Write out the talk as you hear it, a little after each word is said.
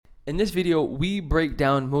In this video, we break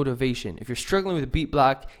down motivation. If you're struggling with a beat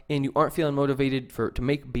block and you aren't feeling motivated to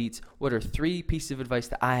make beats, what are 3 pieces of advice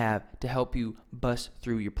that I have to help you bust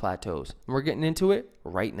through your plateaus? And we're getting into it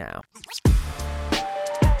right now.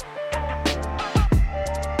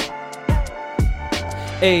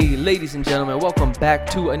 Hey, ladies and gentlemen, welcome back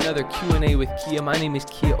to another Q&A with Kia. My name is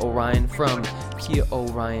Kia Orion from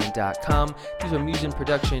KiaOrion.com. These are music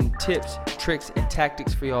production tips, tricks, and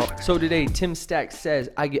tactics for y'all. So today, Tim Stack says,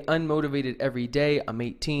 I get unmotivated every day. I'm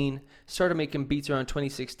 18. Started making beats around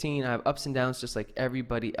 2016. I have ups and downs just like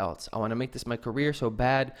everybody else. I want to make this my career so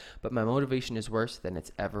bad, but my motivation is worse than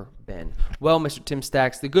it's ever been. Well, Mr. Tim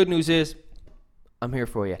Stacks, the good news is, I'm here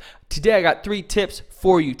for you. Today I got 3 tips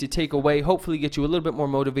for you to take away, hopefully get you a little bit more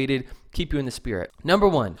motivated, keep you in the spirit. Number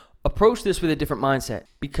 1, approach this with a different mindset,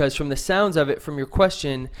 because from the sounds of it, from your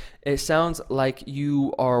question, it sounds like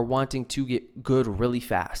you are wanting to get good really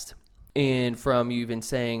fast. And from you even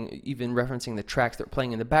referencing the tracks that are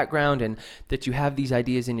playing in the background, and that you have these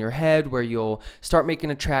ideas in your head where you'll start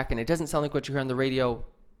making a track and it doesn't sound like what you hear on the radio.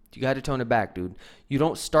 You got to tone it back, dude. You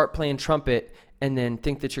don't start playing trumpet and then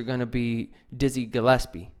think that you're going to be Dizzy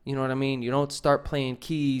Gillespie. You know what I mean? You don't start playing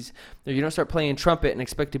keys, or you don't start playing trumpet and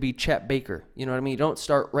expect to be Chet Baker. You know what I mean? You don't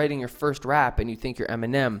start writing your first rap and you think you're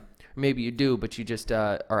Eminem. Or maybe you do, but you just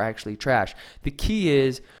are actually trash. The key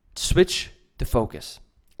is switch the focus.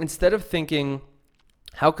 Instead of thinking,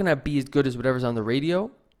 how can I be as good as whatever's on the radio?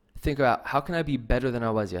 Think about, how can I be better than I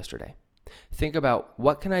was yesterday? Think about,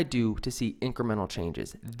 what can I do to see incremental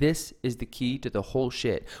changes? This is the key to the whole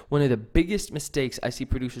shit. One of the biggest mistakes I see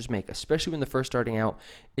producers make, especially when they're first starting out,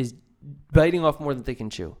 is biting off more than they can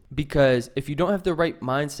chew. Because if you don't have the right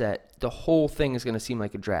mindset, the whole thing is going to seem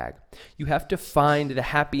like a drag. You have to find the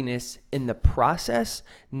happiness in the process,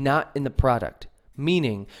 not in the product.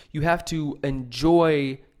 Meaning, you have to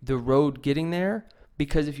enjoy the road getting there,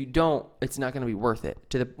 because if you don't, it's not going to be worth it.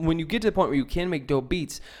 When you get to the point where you can make dope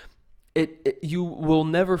beats, you will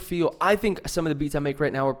never feel. I think some of the beats I make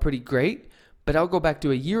right now are pretty great, but I'll go back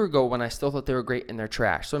to a year ago when I still thought they were great and they're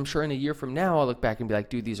trash. So I'm sure in a year from now, I'll look back and be like,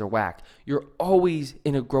 dude, these are whack. You're always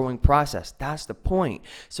in a growing process. That's the point.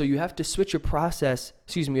 So you have to switch your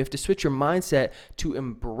you have to switch your mindset to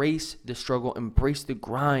embrace the struggle, embrace the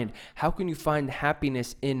grind. How can you find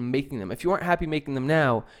happiness in making them? If you aren't happy making them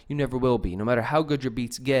now, you never will be. No matter how good your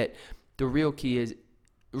beats get, the real key is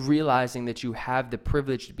realizing that you have the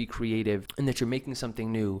privilege to be creative and that you're making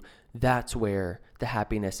something new. That's where the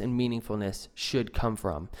happiness and meaningfulness should come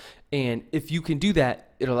from. And if you can do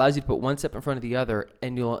that, it allows you to put one step in front of the other,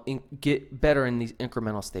 and you'll get better in these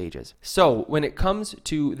incremental stages. So when it comes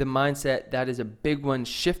to the mindset, that is a big one.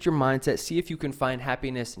 Shift your mindset. See if you can find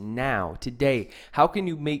happiness now, today. How can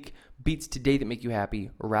you make beats today that make you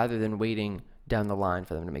happy rather than waiting down the line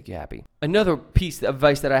for them to make you happy? Another piece of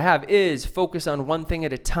advice that I have is focus on one thing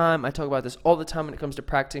at a time. I talk about this all the time when it comes to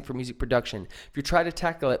practicing for music production. If you try to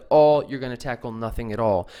tackle it all, you're going to tackle nothing at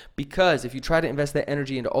all. Because if you try to invest that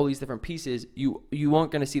energy into all these different pieces, you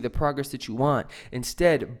aren't going to see the progress that you want.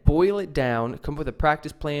 Instead, boil it down, come up with a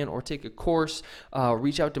practice plan, or take a course,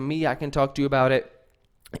 reach out to me. I can talk to you about it.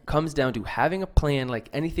 It comes down to having a plan like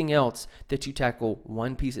anything else that you tackle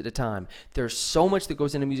one piece at a time. There's so much that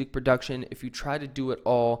goes into music production. If you try to do it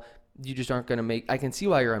all, you just aren't going to I can see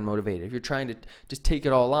why you're unmotivated. If you're trying to just take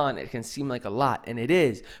it all on, it can seem like a lot, and it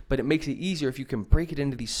is, but it makes it easier if you can break it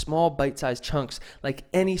into these small bite-sized chunks. Like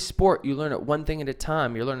any sport, you learn it one thing at a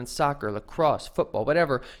time. You're learning soccer, lacrosse, football,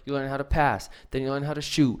 whatever. You learn how to pass, then you learn how to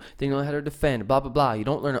shoot, then you learn how to defend, blah, blah, blah. You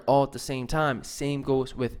don't learn it all at the same time. Same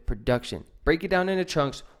goes with production. Break it down into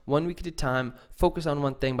chunks, 1 week at a time, focus on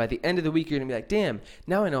one thing. By the end of the week, you're going to be like, damn,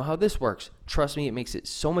 now I know how this works. Trust me, it makes it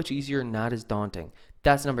so much easier, not as daunting.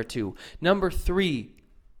 That's number 2. Number 3,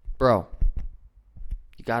 bro,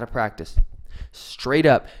 you got to practice. Straight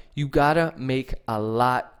up, you got to make a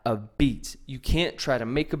lot of beats. You can't try to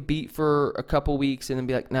make a beat for a couple weeks and then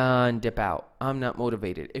be like, nah, and dip out. I'm not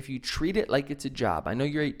motivated. If you treat it like it's a job, I know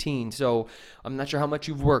you're 18, so I'm not sure how much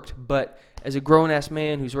you've worked, but as a grown-ass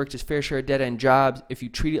man who's worked his fair share of dead-end jobs, if you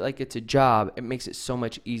treat it like it's a job, it makes it so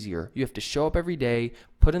much easier. You have to show up every day,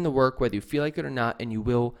 put in the work, whether you feel like it or not, and you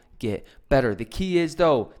will get better. The key is,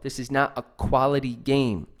 though, this is not a quality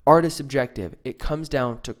game. Art is subjective. It comes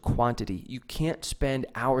down to quantity. You can't spend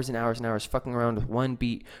hours and hours and hours fucking around with one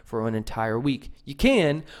beat for an entire week. You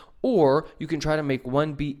can, Or you can try to make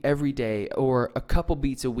one beat every day or a couple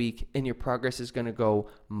beats a week, and your progress is going to go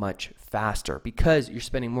much faster because you're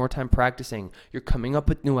spending more time practicing. You're coming up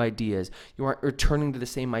with new ideas. You aren't returning to the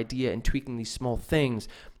same idea and tweaking these small things.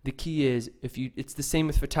 The key is it's the same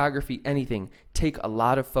with photography, anything. Take a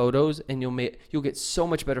lot of photos and you'll get so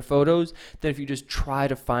much better photos than if you just try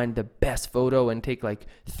to find the best photo and take like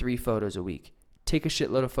 3 photos a week. Take a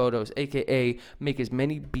shitload of photos, aka make as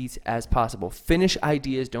many beats as possible. Finish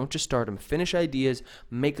ideas, don't just start them. Finish ideas,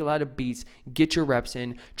 make a lot of beats, get your reps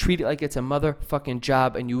in, treat it like it's a motherfucking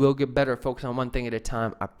job, and you will get better. Focus on one thing at a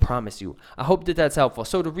time, I promise you. I hope that that's helpful.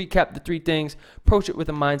 So to recap the 3 things, approach it with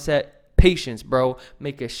a mindset. Patience, bro.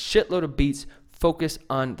 Make a shitload of beats. Focus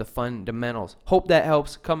on the fundamentals. Hope that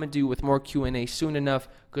helps. Come and do with more Q&A soon enough.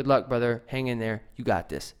 Good luck, brother. Hang in there. You got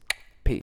this.